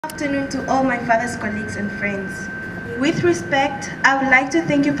Good afternoon to all my father's colleagues and friends. With respect, I would like to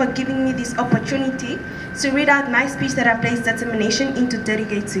thank you for giving me this opportunity to read out my speech that I place determination in to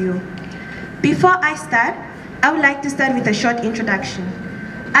dedicate to you. Before I start, I would like to start with a short introduction.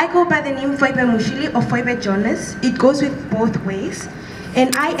 I go by the name Foibe Mushili or Foibe Jonas. It goes with both ways,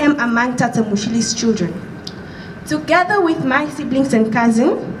 and I am among Tata Mushili's children. Together with my siblings and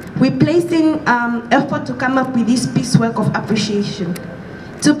cousin, we placed in effort to come up with this piecework of appreciation.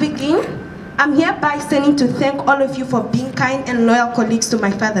 To begin, I'm hereby standing to thank all of you for being kind and loyal colleagues to my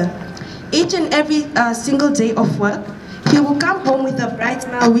father. Each and every single day of work, he will come home with a bright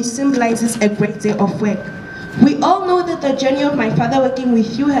smile which symbolizes a great day of work. We all know that the journey of my father working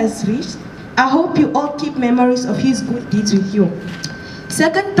with you has reached. I hope you all keep memories of his good deeds with you.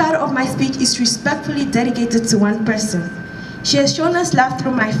 Second part of my speech is respectfully dedicated to one person. She has shown us love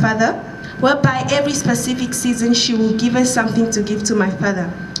through my father, whereby every specific season she will give us something to give to my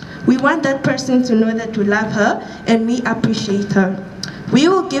father. We want that person to know that we love her and we appreciate her. We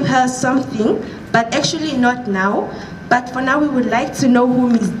will give her something, but actually not now. But for now, we would like to know who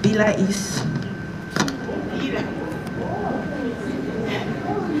Miss Bila is.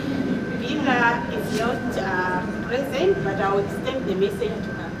 Bila is not present, but I will extend the message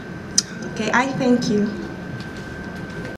to her. Okay, I thank you.